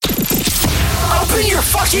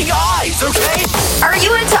fucking eyes, okay? Are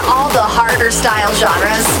you into all the harder style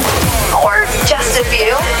genres? Or just a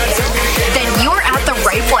few? Then you're at the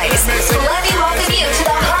right place. Let me welcome you to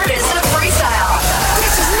the Hardest of Freestyle.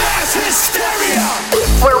 This is mass hysteria!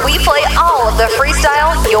 Where we play all of the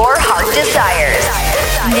freestyle your heart desires.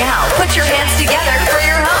 Now put your hands together for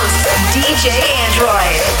your host, DJ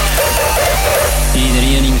Android.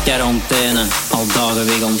 Iedereen in quarantaine, al dagen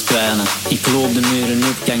weg ontkwijnen. Ik loop de muren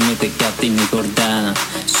op, gang met de kat in de gordijnen.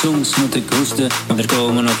 Soms moet ik hoesten, maar er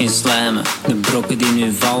komen nog geen slijmen. De brokken die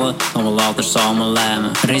nu vallen, gaan we later samen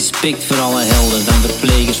lijmen. Respect voor alle helden, van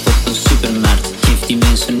verplegers tot de supermarkt. Geef die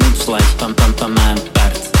mensen een opslag van mijn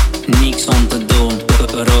part. Niks om te doen,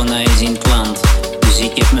 corona is in het land. Dus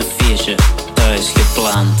ik heb mijn feestje thuis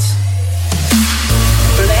gepland.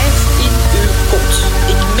 Blijf in uw kot.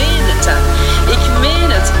 Ik meen het dan. Ik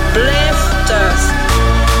meen het. Blijf thuis.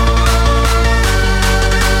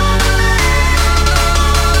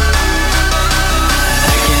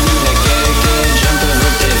 Ik kan niet naar kijken, jumpen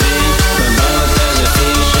op tv. Mijn bouwen thuis een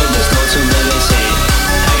feestje, dus nooit op de wc.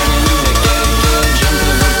 Ik kan niet naar kijken,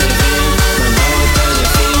 jumpen op tv. Mijn bouwen thuis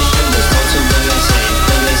een feestje, dus nooit op de wc.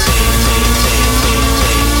 De wc,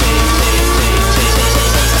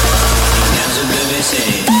 thuis op de wc.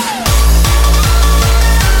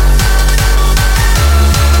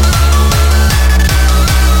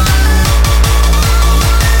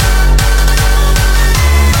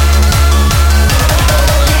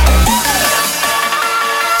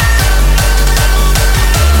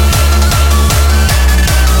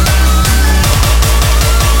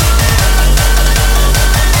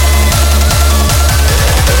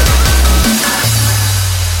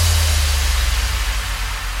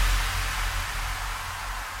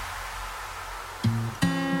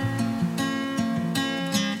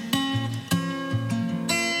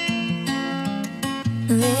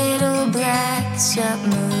 Little black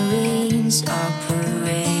submarines,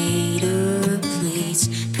 operator, please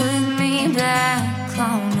put me back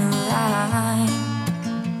on the line.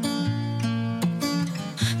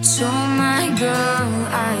 Told my girl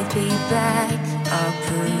I'd be back,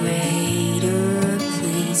 operator,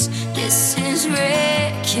 please. This is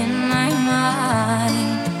wrecking my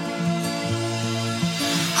mind.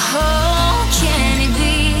 Oh, can it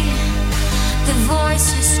be the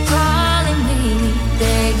voices calling me?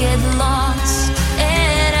 They get lost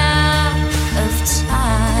and out of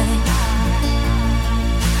time.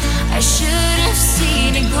 I should have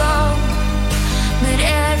seen it grow, but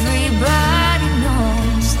everybody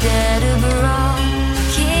knows that a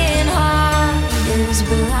broken heart is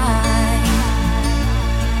blind.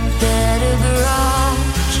 That a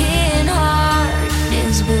broken heart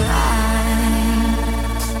is blind.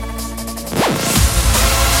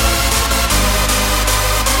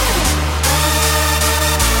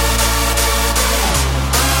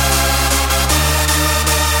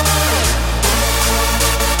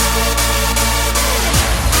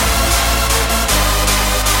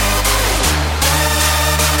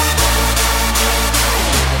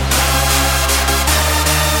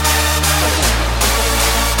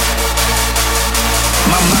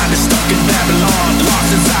 Stuck in Babylon,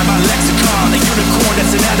 lost inside my lexicon. A unicorn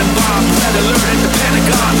that's an atom bomb. Red alert at the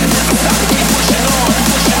Pentagon. And never stop to keep pushing on,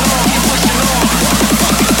 pushing on, keep pushing on.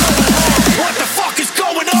 What the fuck is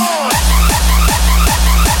going on?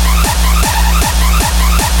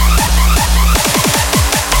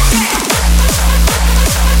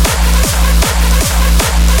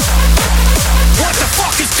 What the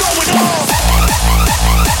fuck is going on?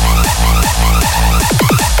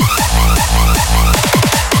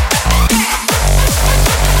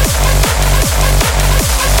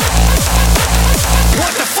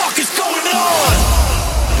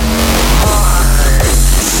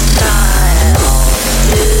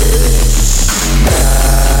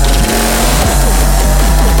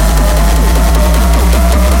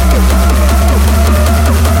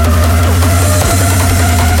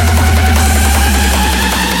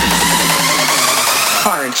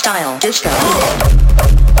 Style disco.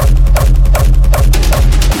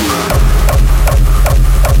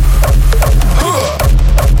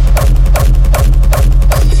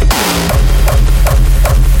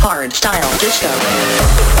 Hard style disco.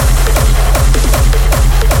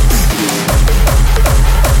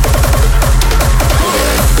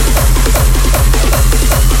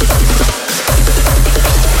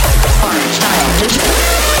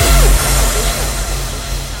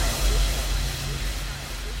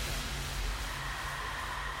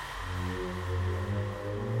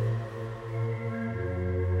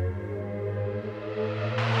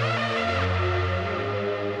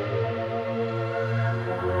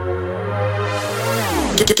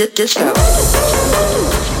 Disco.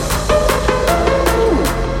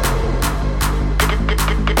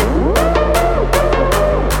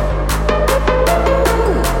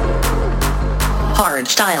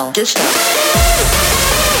 Hardstyle disco.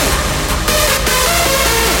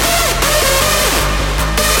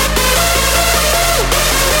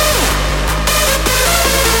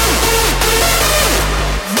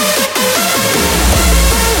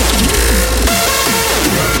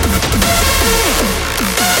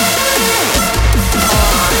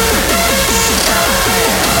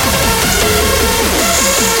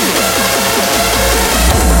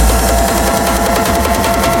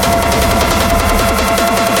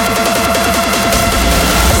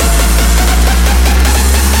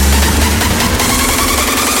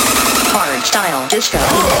 Hardstyle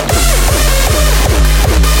disco.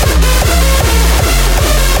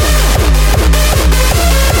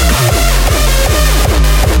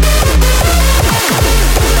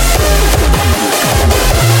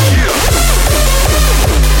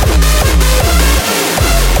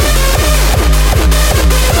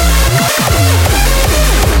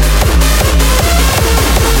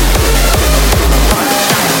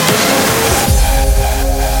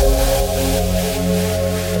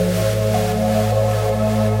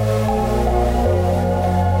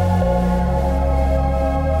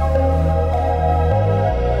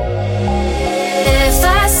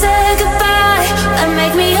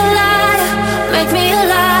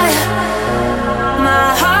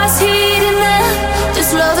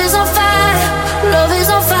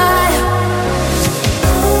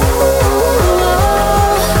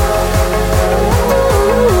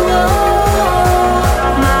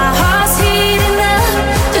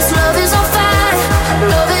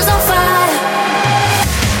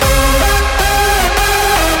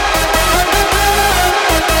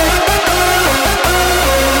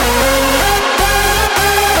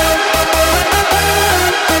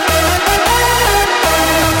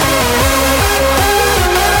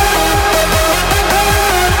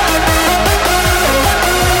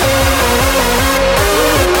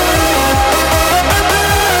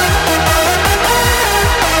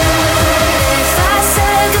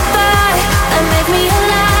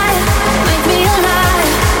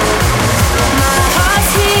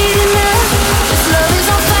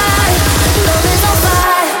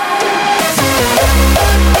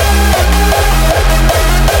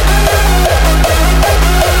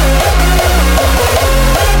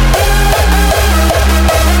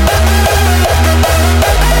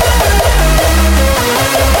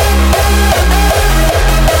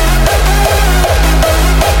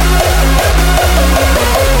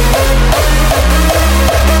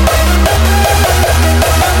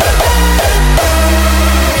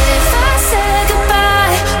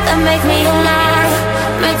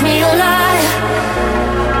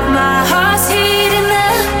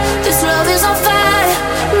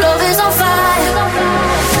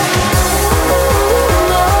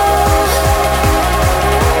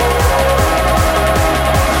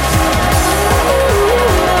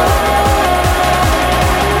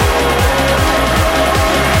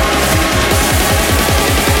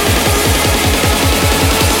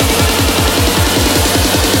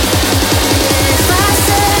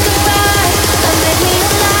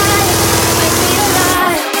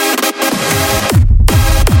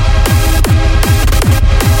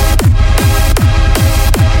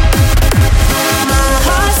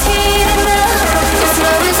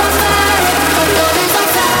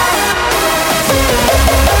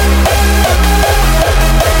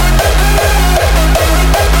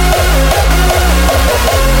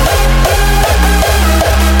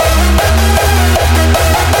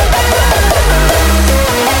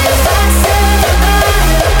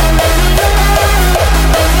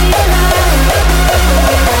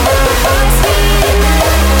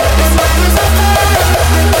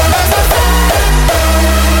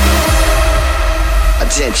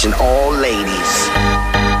 Attention all ladies.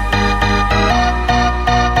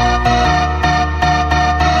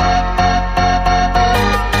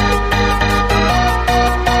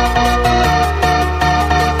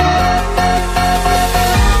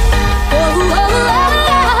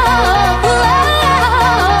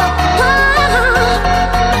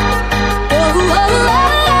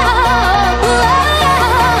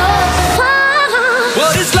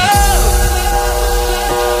 What is love?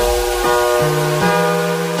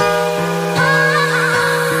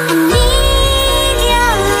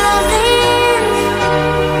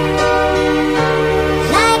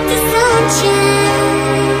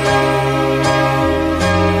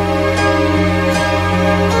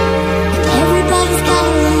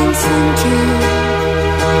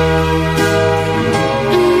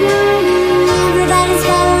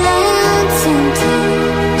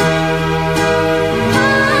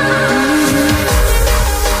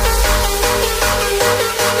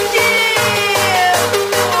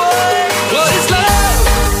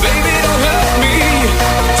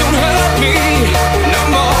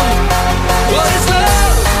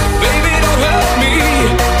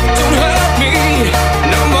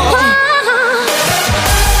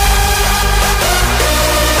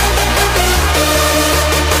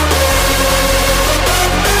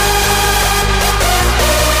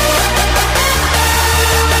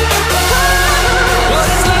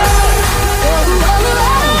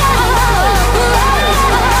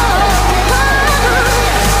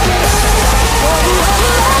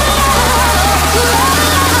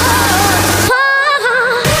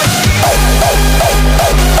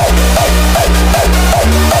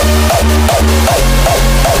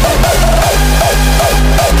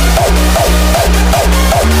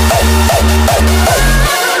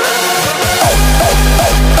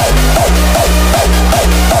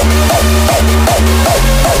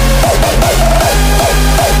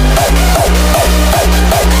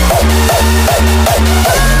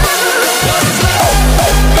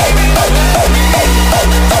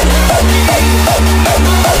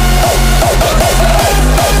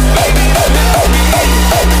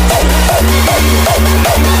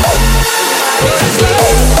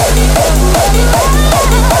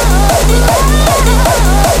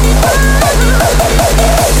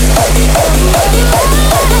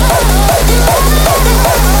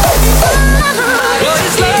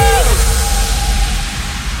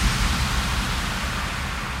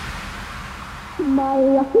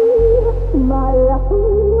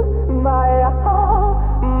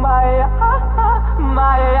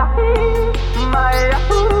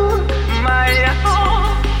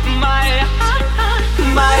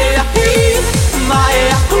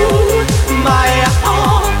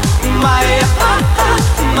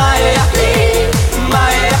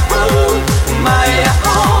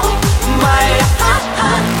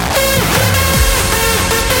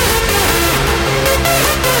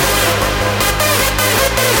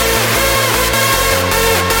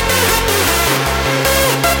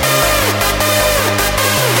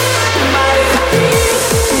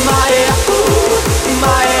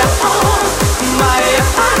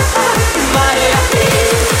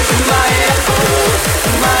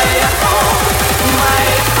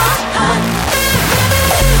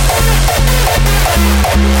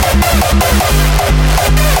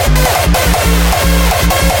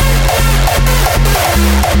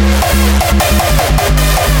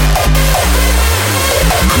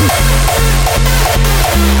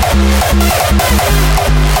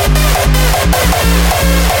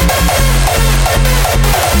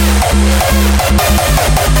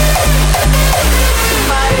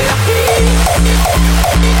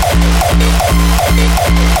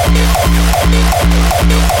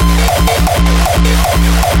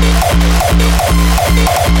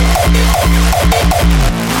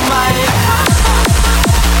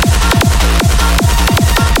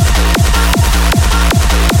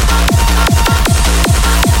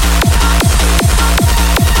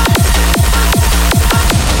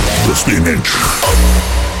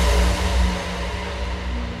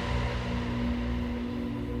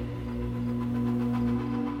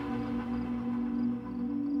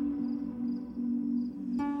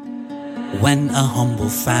 When a humble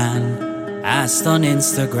fan asked on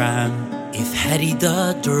Instagram if Hetty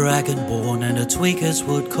the Dragonborn and the Tweakers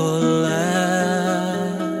would collab,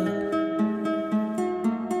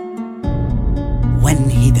 when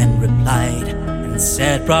he then replied and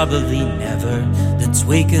said probably never, the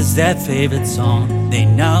Tweakers their favorite song, they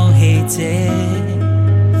now hate it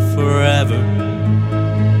forever.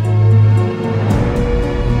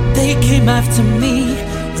 They came after me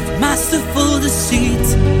with masterful deceit,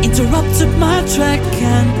 interrupted my track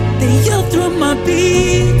and they yelled through my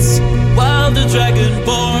beats. While the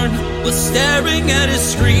Dragonborn was staring at his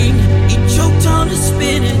screen, he choked on his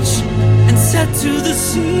spinach and said to the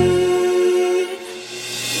scene,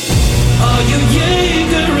 are you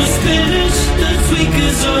Jaeger or spinach? The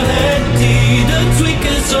Tweakers are heady, the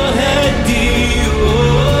Tweakers are heady.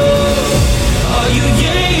 Oh, are you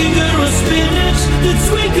Jaeger or spinach? The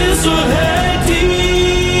Tweakers are heady.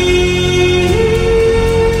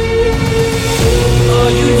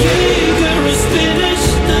 Are you Jaeger or spinach?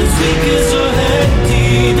 The Tweakers are heady,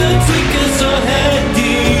 the Tweakers are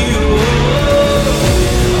heady. Oh,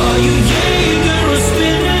 are you Jaeger or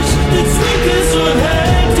spinach? The Tweakers are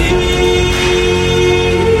heady.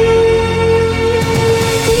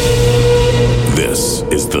 This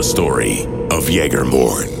is the story of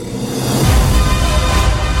Jägerborn.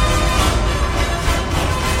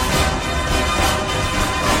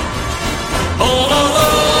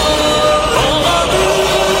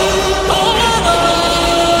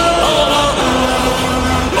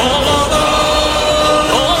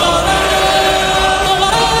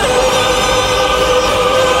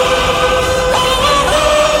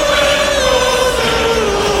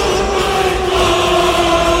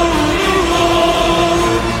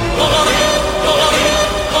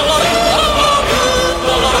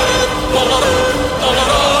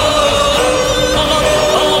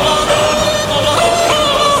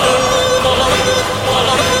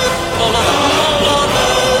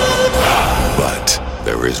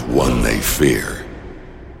 Fear.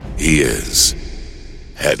 He is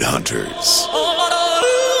Headhunters.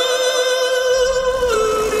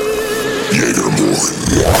 Jägerborn.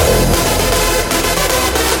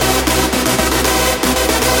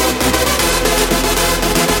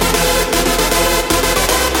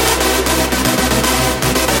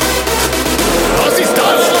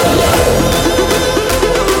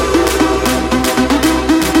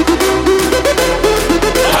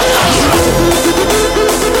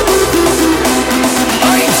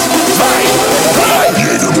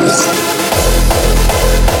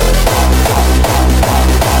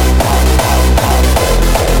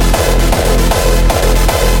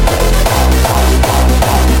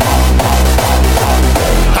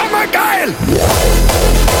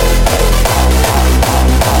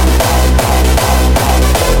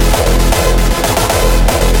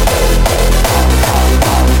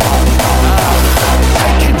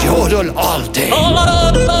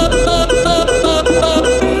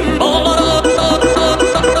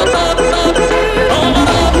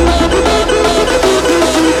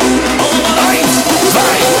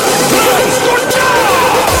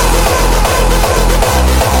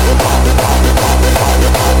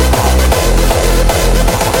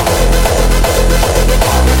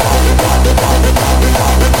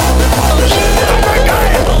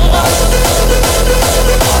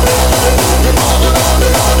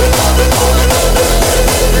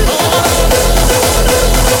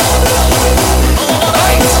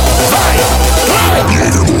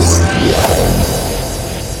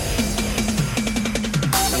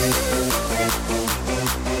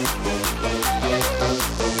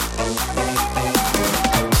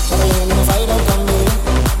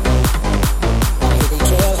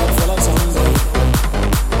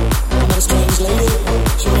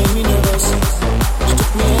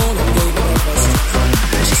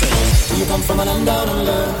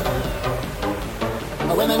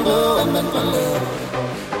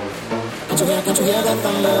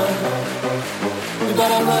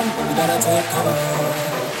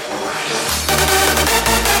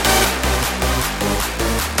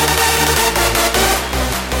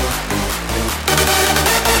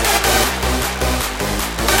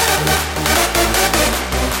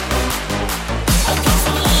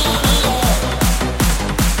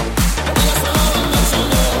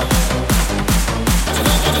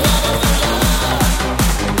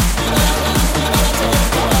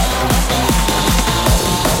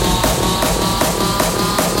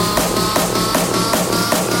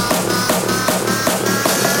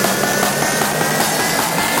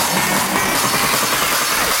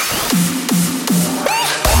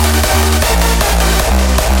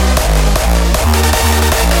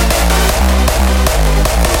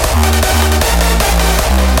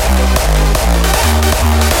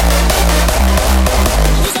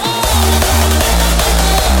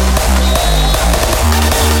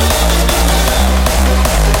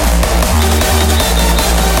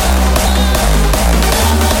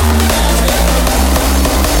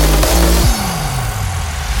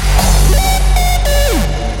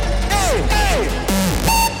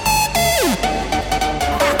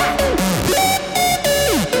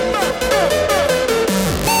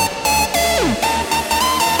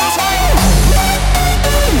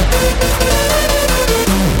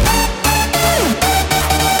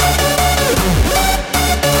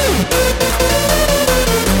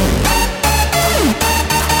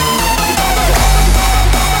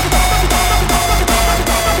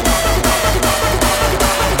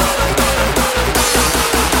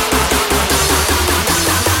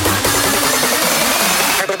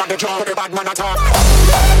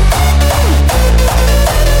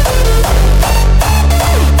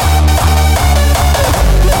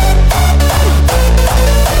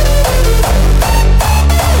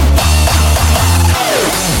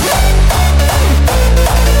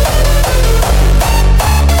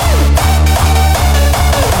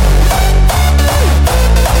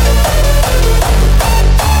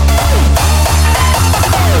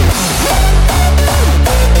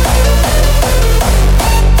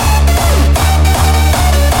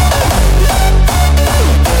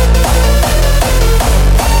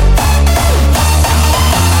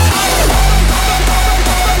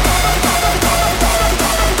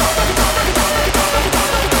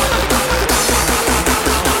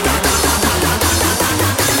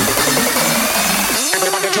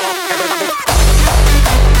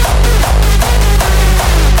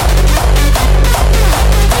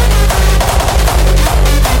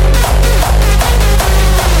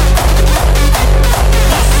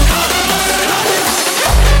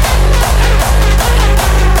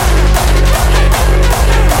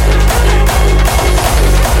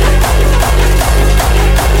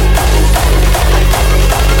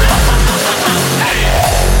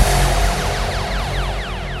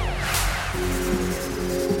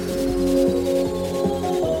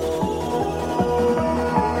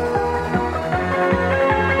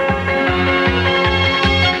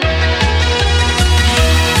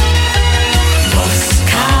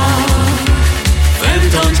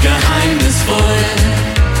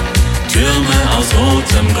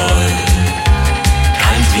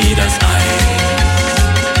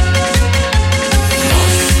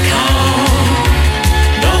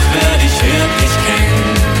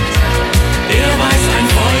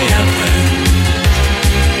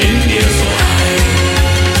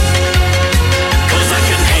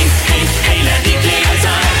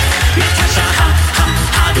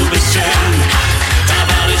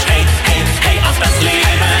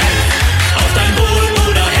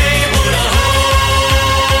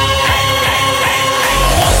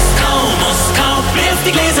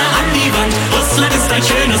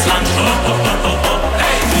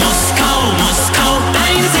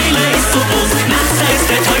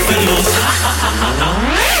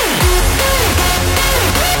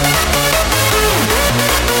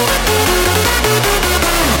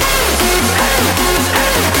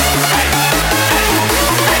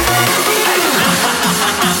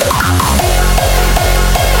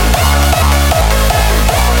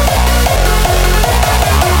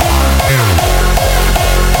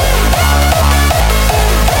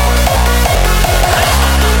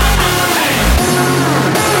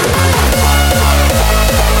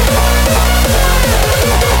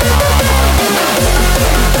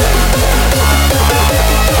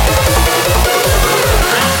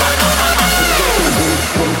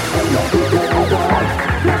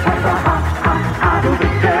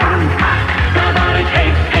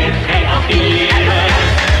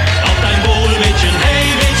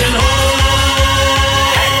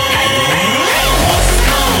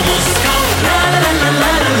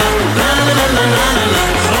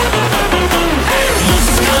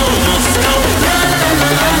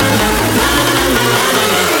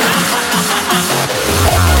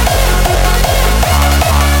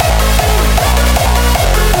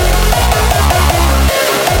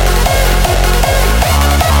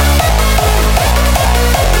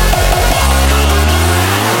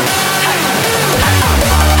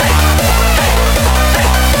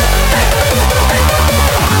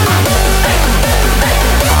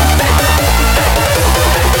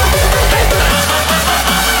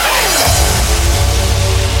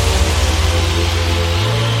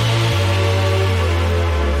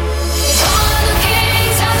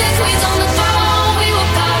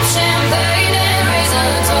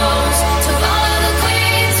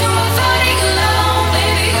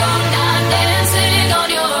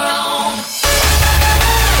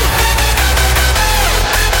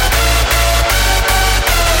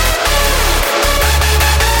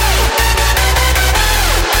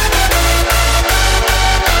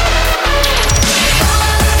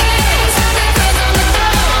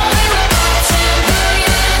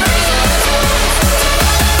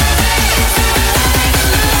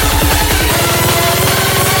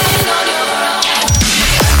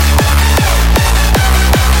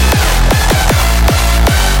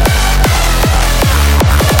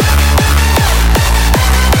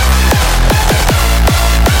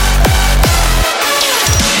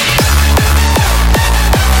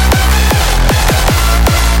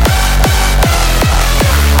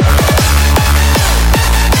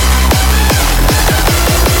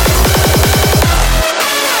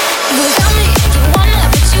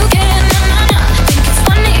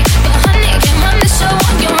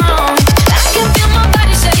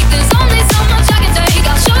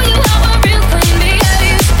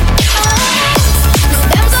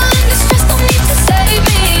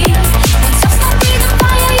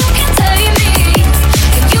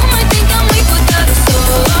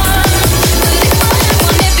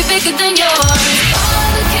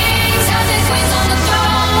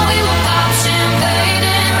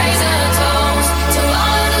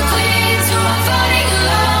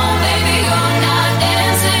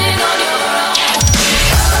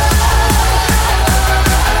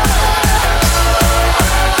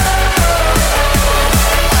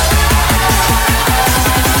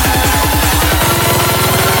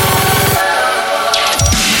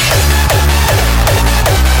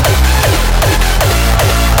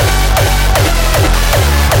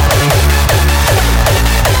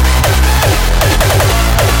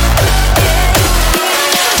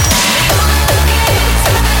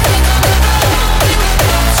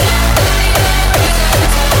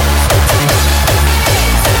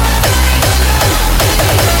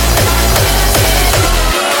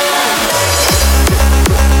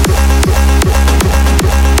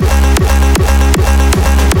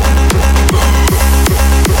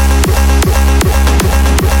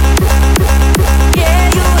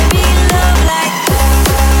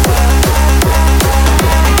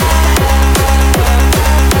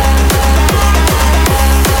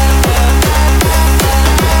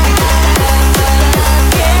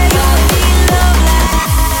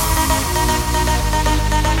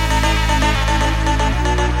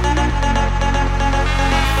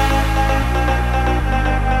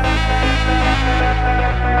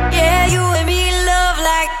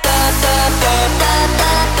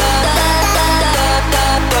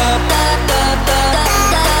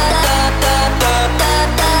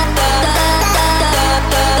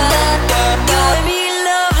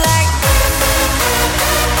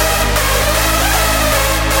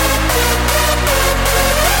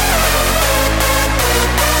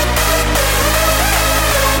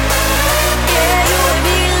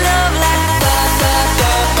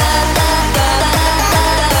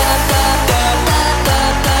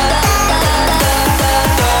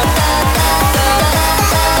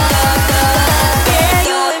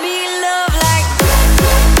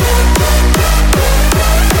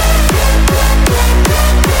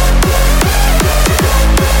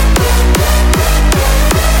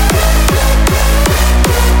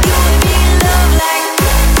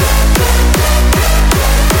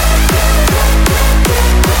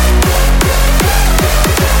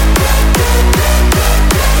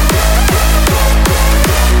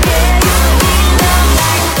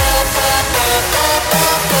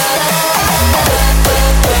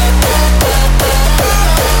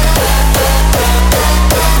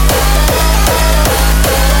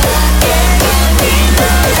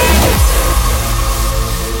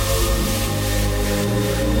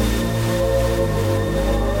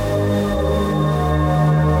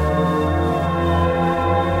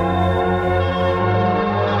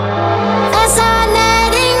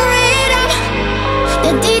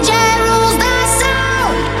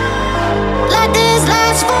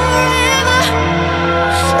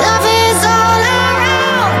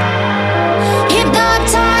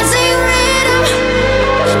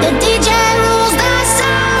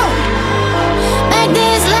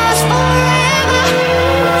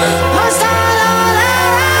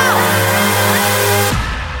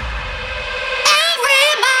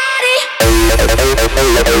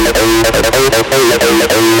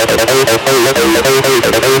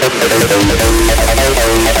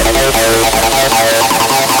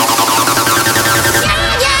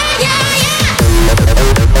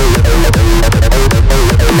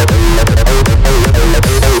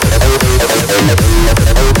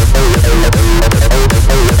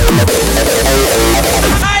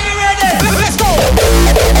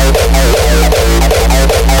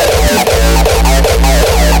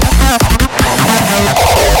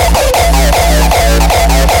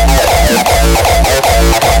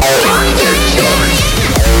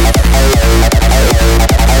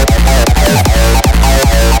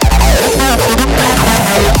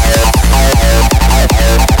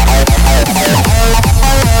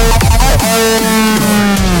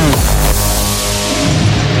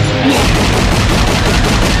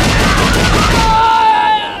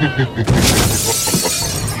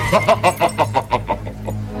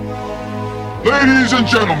 Ladies and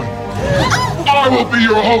gentlemen, I will be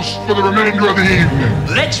your host for the remainder of the evening.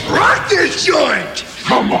 Let's rock this joint!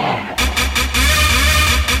 Come on.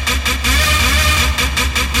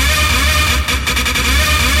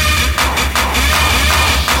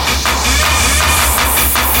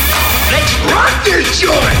 Let's rock this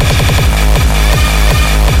joint!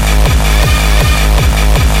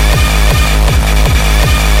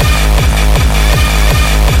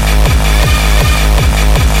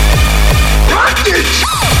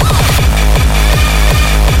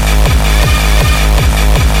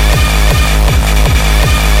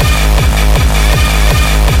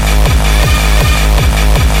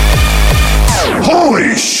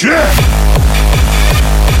 Holy shit!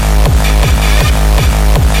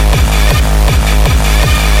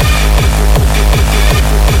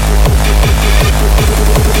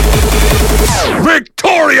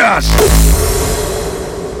 Victorious!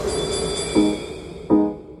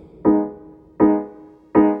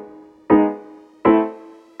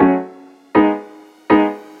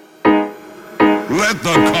 Let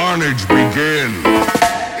the carnage begin.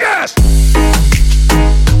 Yes!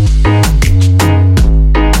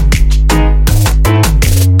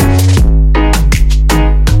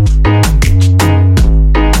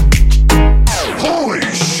 Holy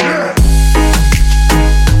shit!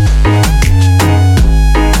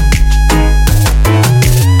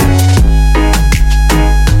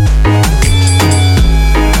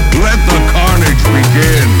 Let the carnage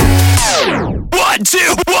begin. 1,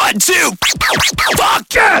 2, 1, 2. Fuck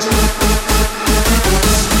yes!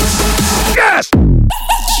 Yes!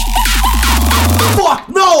 Fuck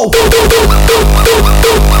no!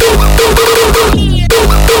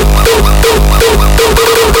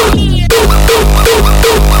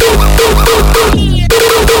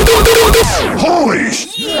 Holy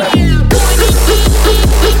shit!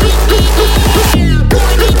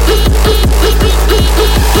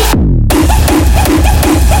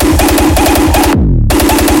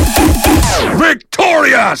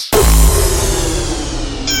 Victorious!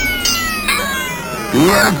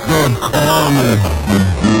 Let the carnage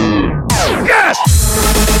begin. Yes!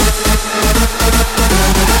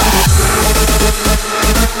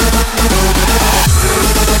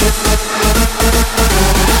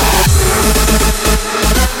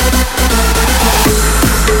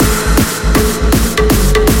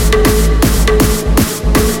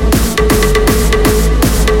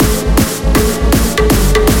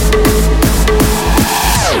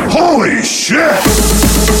 Holy shit!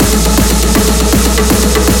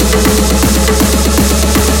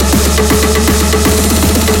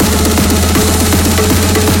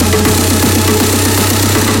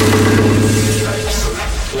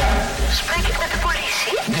 Spreek ik met de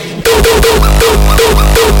politie?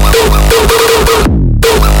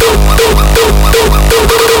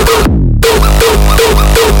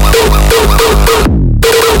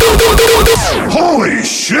 Holy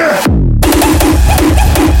shit!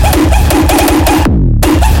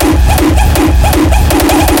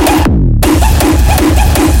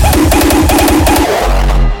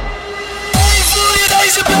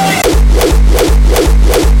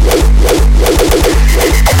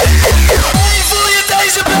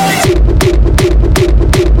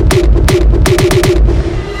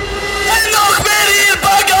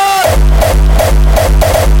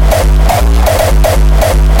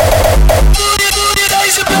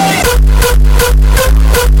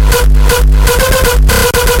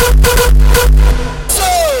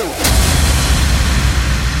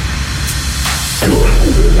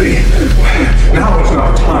 Now is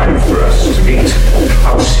not time for us to meet.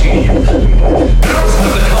 I'll see you. Now is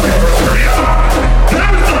not the time for us to hurry up. Now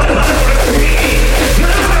is not the time for us to meet.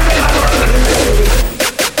 Now is not the time for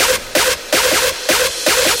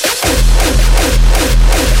us to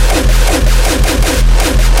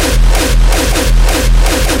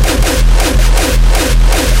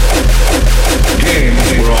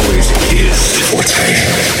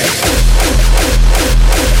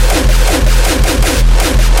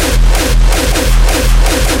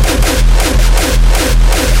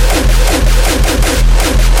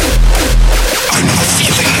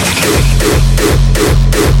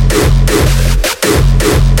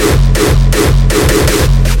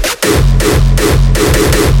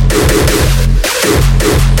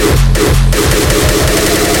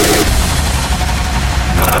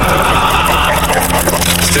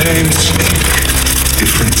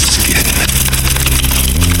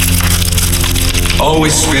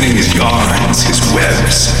always spinning his yarns, his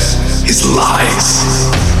webs, his lies.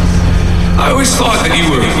 I always thought that you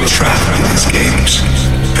were trapped in his games,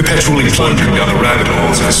 perpetually plunging down the rabbit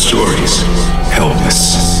holes of his stories,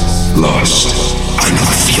 helpless, lost. I know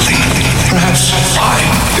the feeling. Perhaps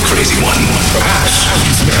I'm the crazy one. Perhaps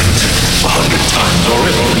he's meant 100 times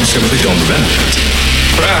already, and you simply don't remember it.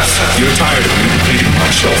 Perhaps you're tired of me repeating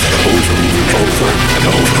myself over and over and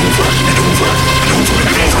over and over and over and over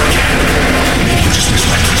and over again. Maybe you just miss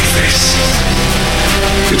my pretty face.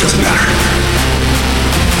 It doesn't matter.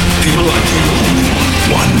 People like you only want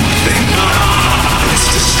one thing. It's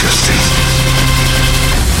disgusting.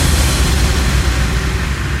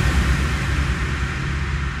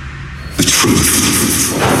 The truth.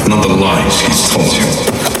 Not the lies he's told you,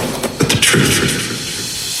 but the truth.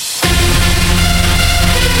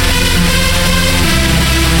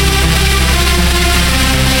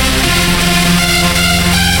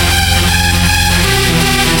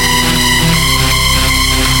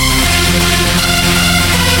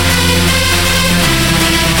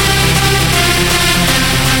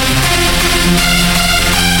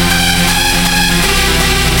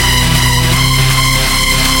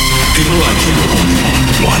 People like you only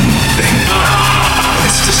want one thing.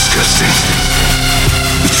 It's disgusting.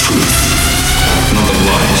 The truth. Not the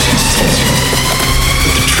lies he's told you,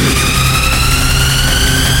 but the truth.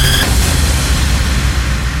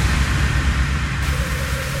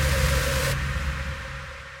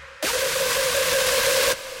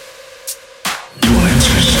 You want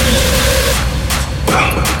answers?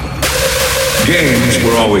 Well, games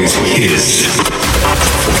were always his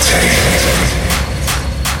forte.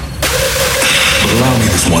 But allow me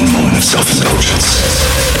this one moment of self-indulgence.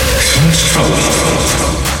 So much trouble.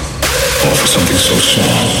 All for something so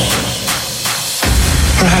small.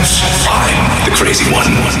 Perhaps I'm the crazy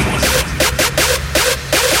one.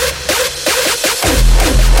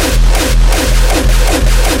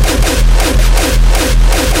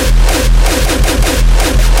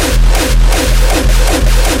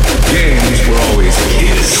 Games were always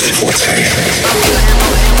his forte.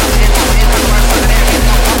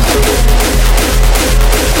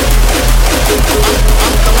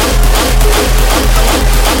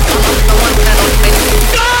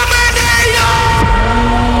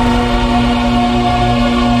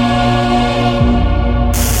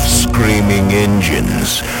 Screaming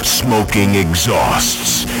engines, smoking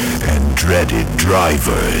exhausts, and dreaded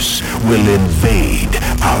drivers will invade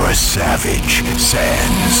our savage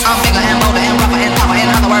sands. I'm bigger and bolder and rougher and tougher. In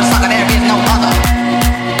other words, sucker, there is no other.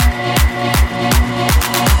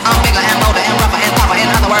 I'm bigger and bolder and rougher and tougher. In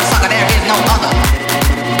other words, sucker, there is no other.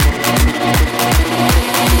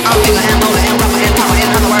 I'm bigger and bolder and rougher and tougher. In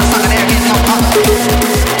other words, sucker, there is no other.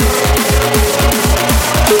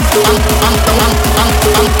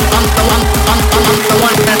 I'm the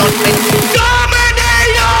one that'll take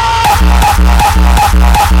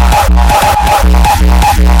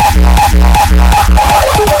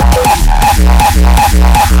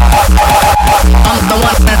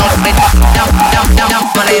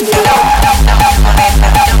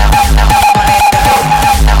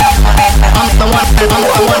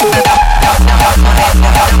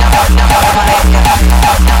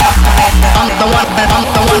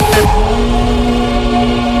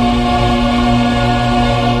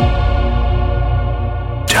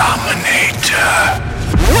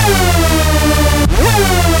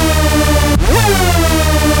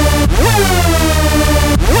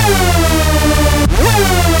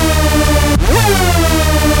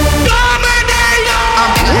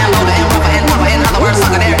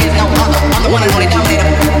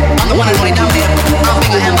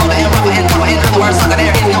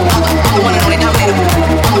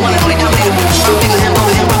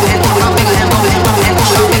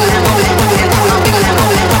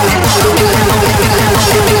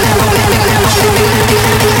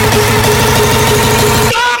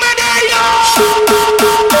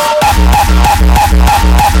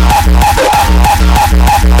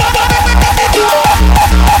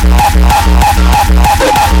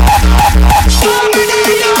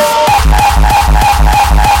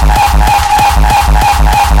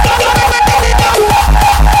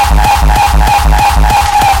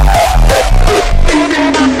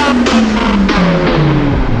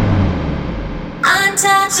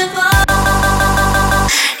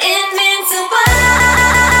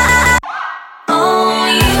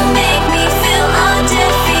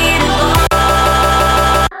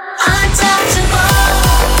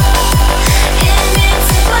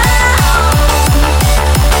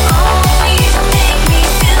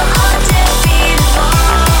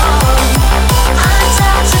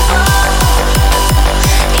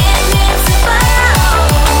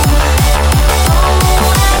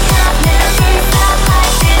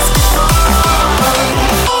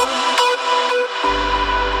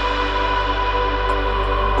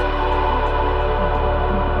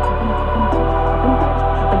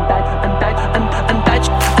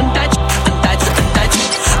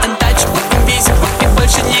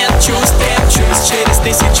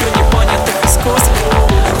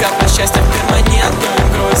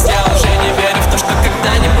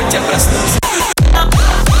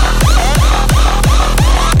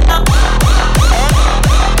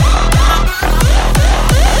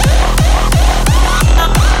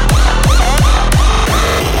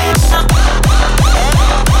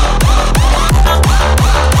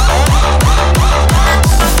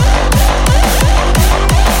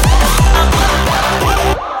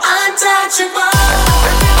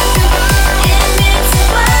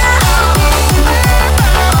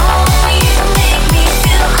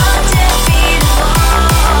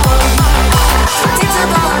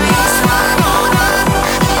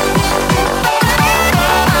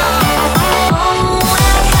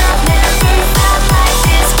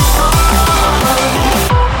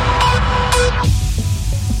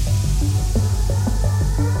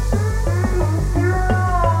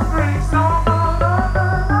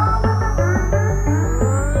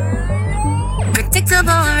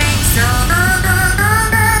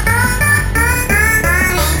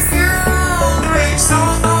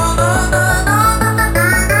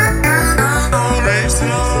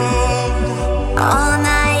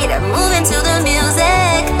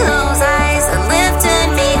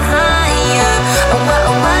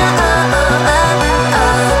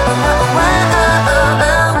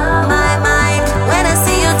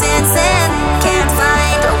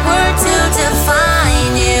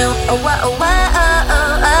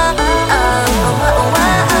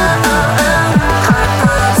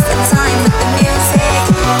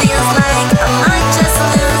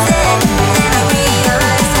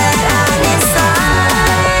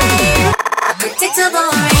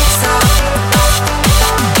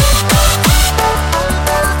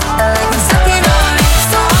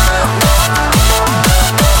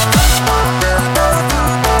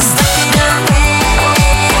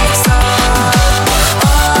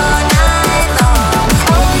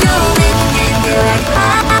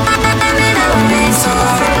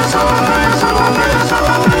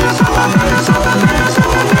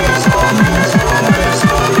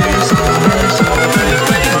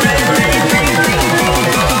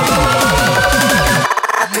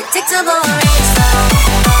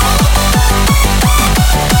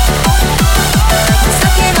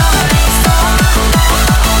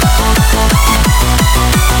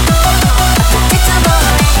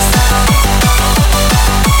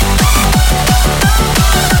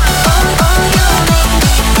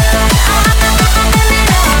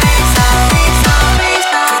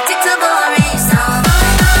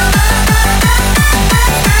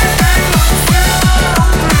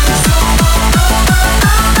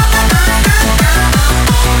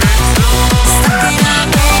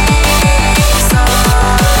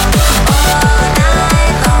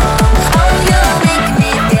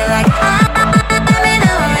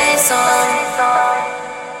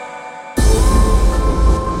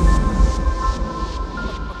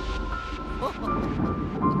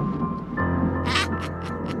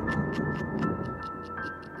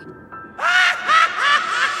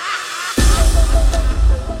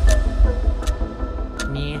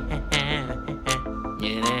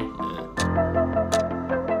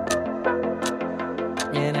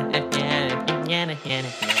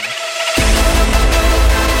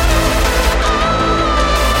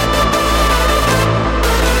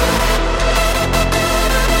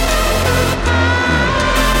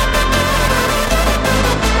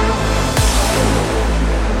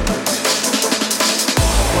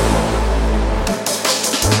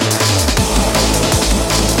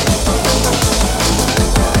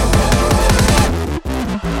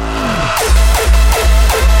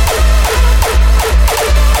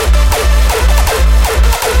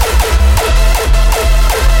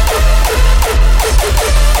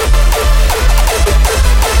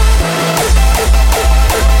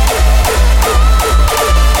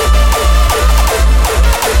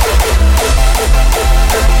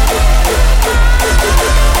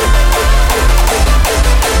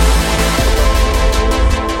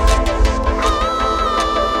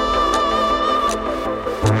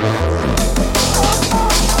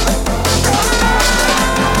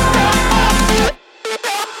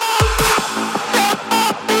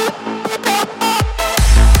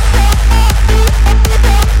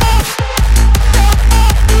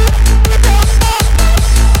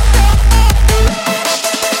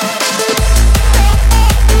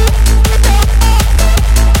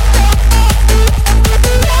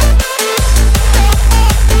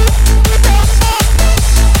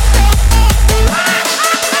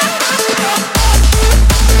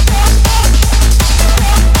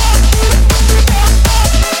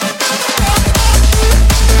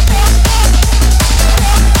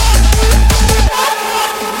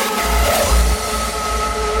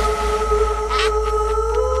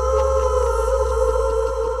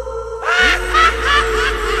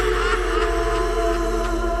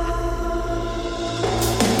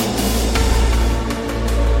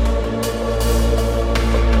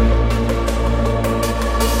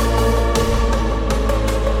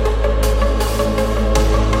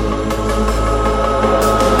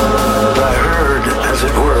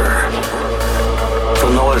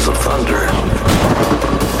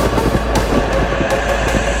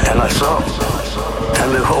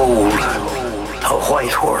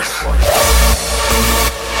white horse.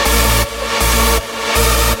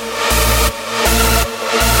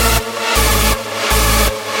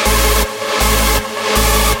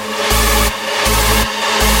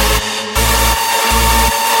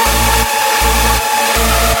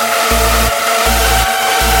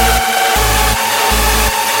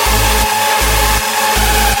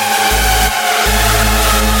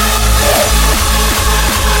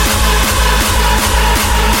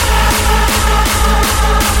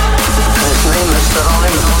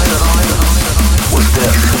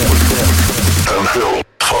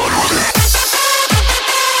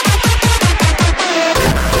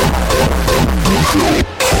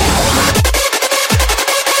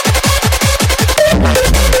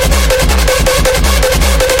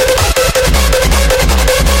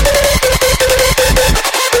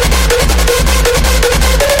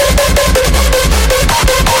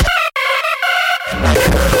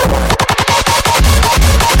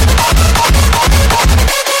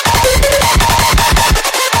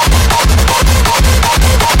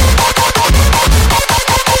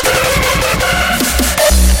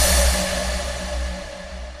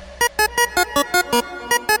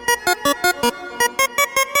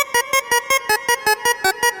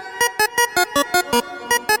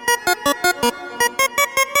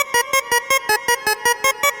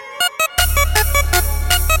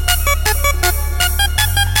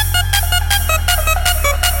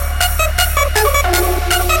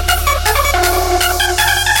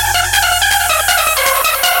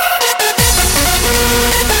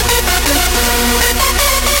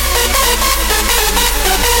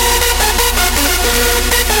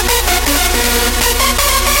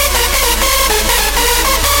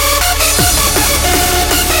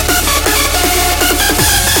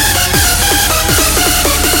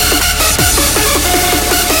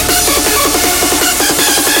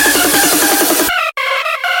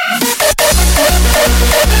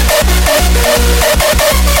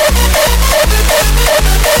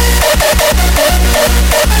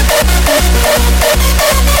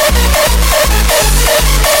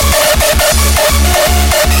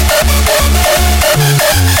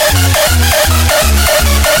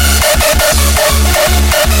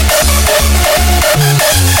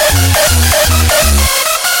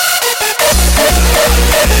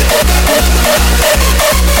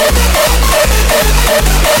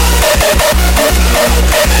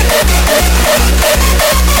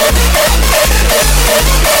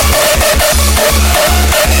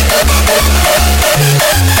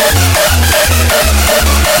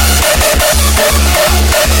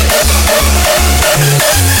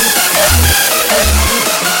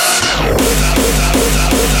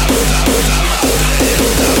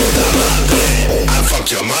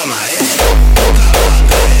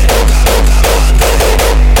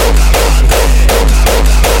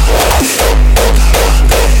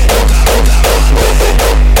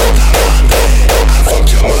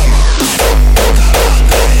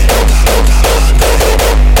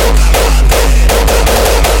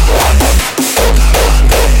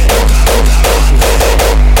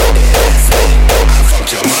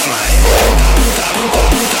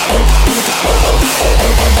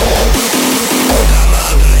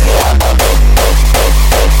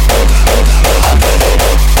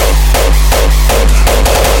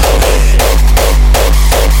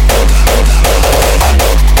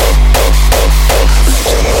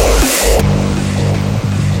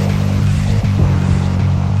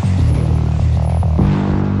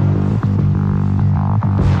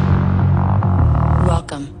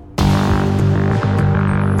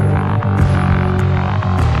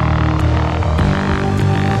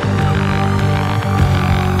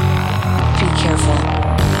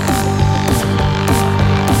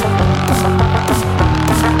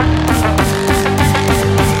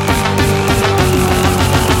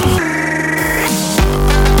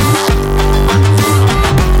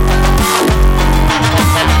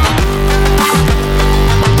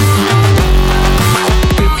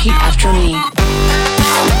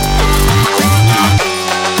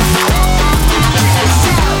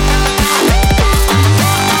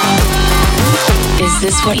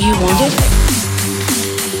 this what you wanted?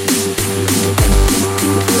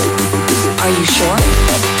 Are you sure?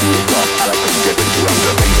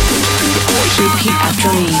 Repeat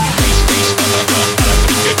after me.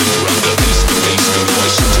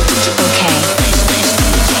 Okay.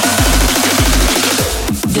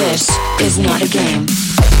 This is not a game.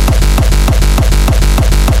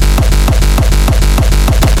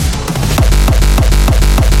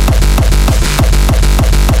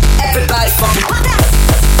 Everybody fucking put that.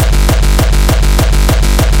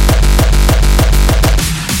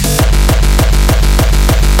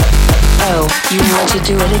 You want to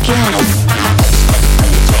do it again.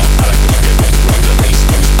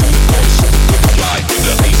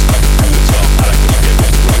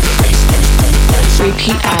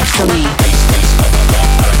 Repeat after me.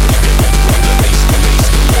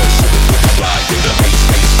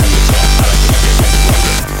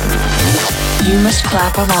 You must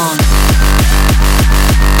clap along.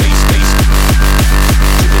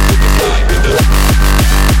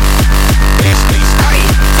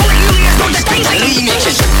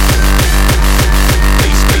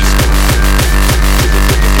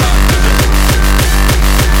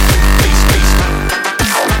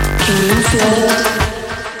 Can you feel it?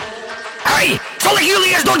 Hey, zal ik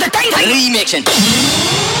jullie eens door de tijd heen remixen?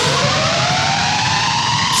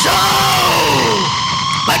 Zo!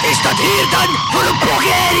 Wat is dat hier dan voor een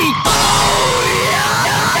progherie? Oh ja!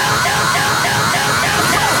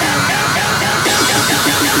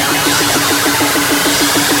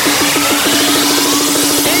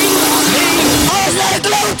 Alles naar de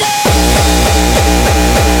klote!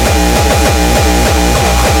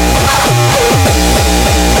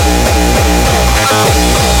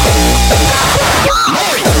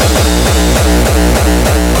 Mooi!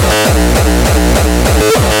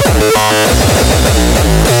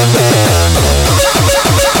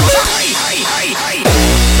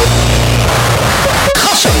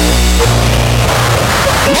 Gassen!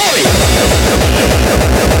 Mooi!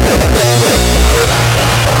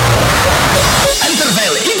 En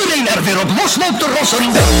terwijl iedereen er weer op losloopt te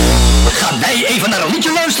rossen, gaan wij even naar een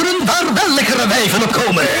liedje luisteren waar wel lekkere wijven op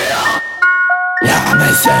komen. Ja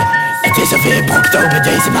mensen, het is alweer Broktober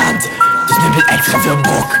deze maand, dus nu met extra veel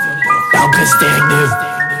brok. Daarom presenteer ik nu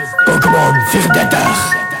Pokémon 34.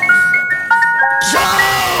 Zo!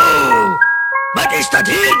 Wat is dat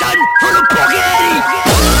hier dan voor een progherie?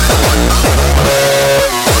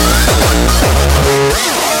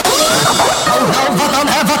 Nou, wat dan,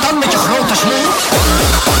 hè? Wat dan met je grote snoer?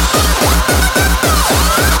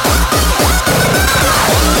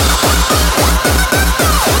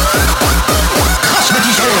 Gas met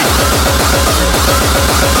die zooi!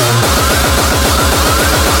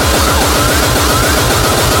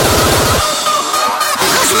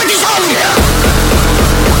 Gas met die zooi!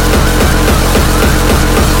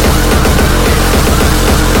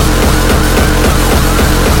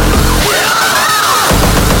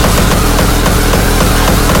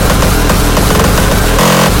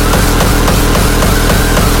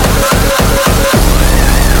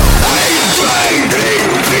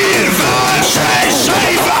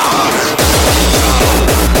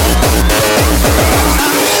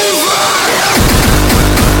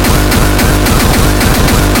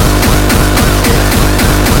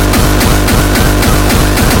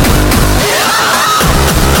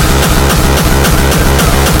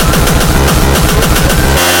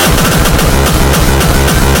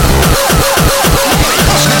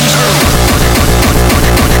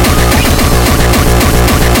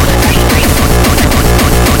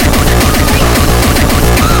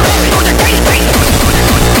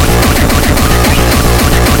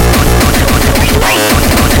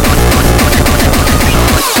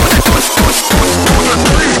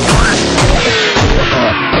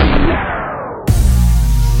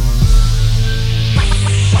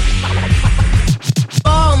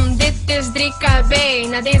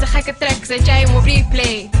 Na deze gekke track zet jij hem op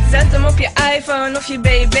replay. Zet hem op je iPhone of je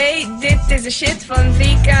BB. Dit is de shit van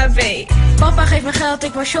 3KB. Papa geeft me geld,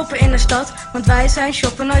 ik wil shoppen in de stad. Want wij zijn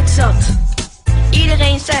shoppen nooit zat.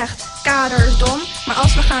 Iedereen zegt, kader is dom. Maar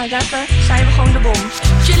als we gaan rappen, zijn we gewoon de bom.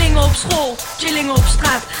 Chillingen op school, chillingen op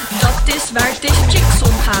straat. Dat is waar deze chicks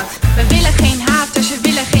om gaat. We willen geen haters, we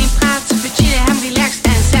willen geen praat. We chillen hem relaxed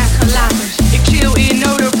en zeggen laters. Ik chill in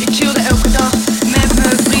Noodop, ik chillde elke dag. Met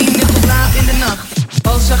mijn vrienden tot laat in de nacht.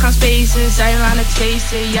 Als we gaan spacen, zijn we aan het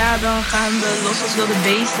feesten. Ja, dan gaan we los als wilde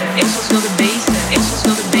beesten. Ik als wilde beesten, ik als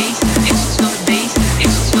wilde beesten. Ik als wilde beesten, ik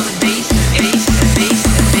als wilde beesten. Beesten,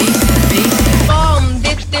 beesten, beesten, beesten. Bom,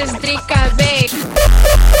 dit is 3KB.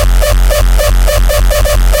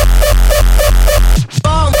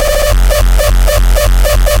 Bom.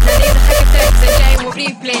 Na deze gekke track zet jij hem op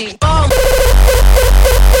replay. Bom.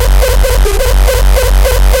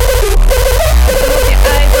 Op je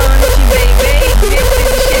iPhone of je BB. Dit is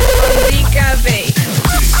de shit van 3KB.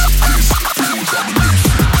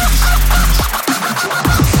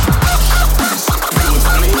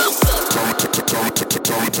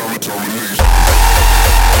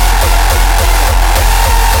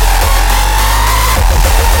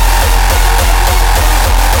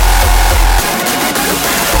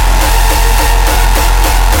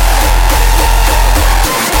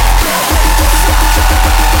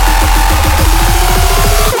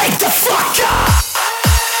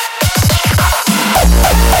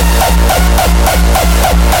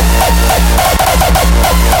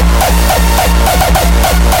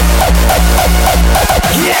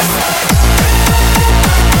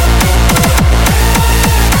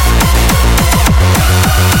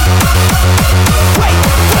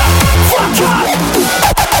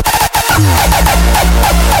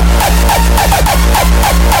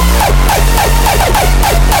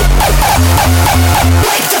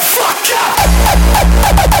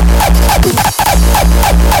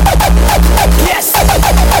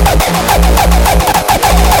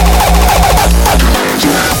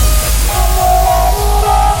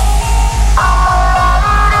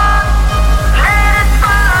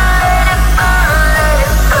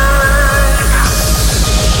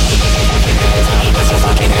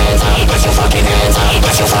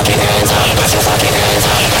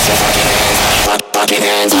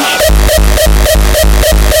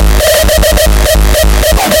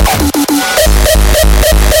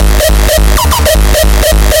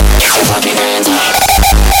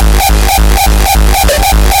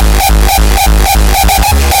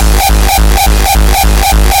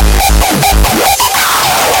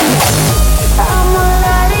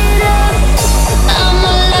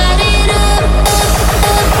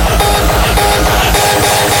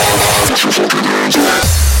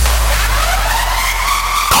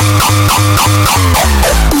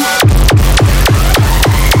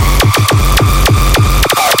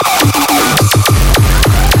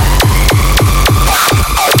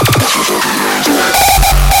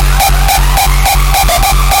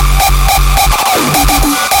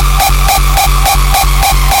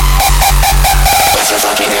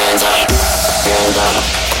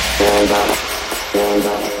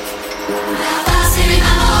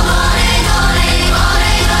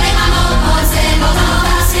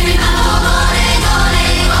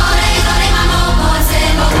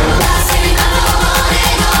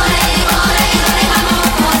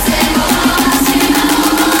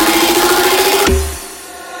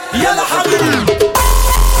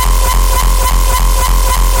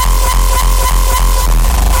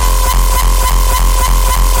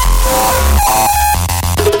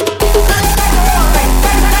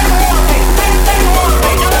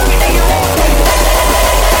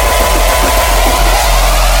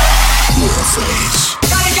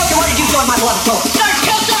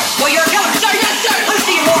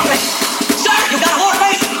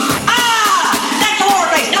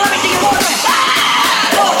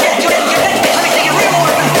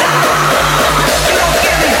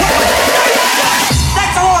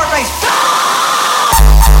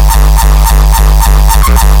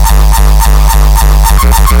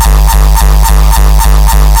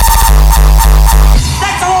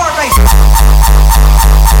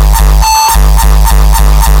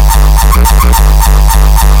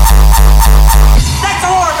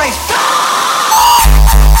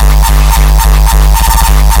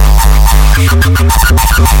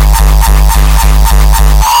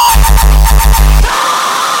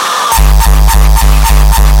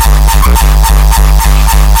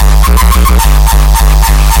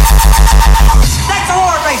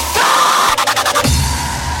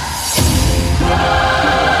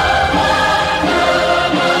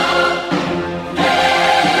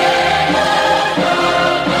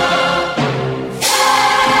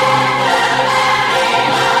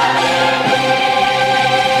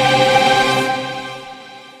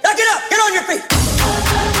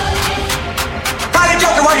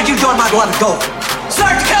 Why did you join my beloved goal? Sir,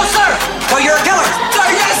 to kill, sir! So you're a killer!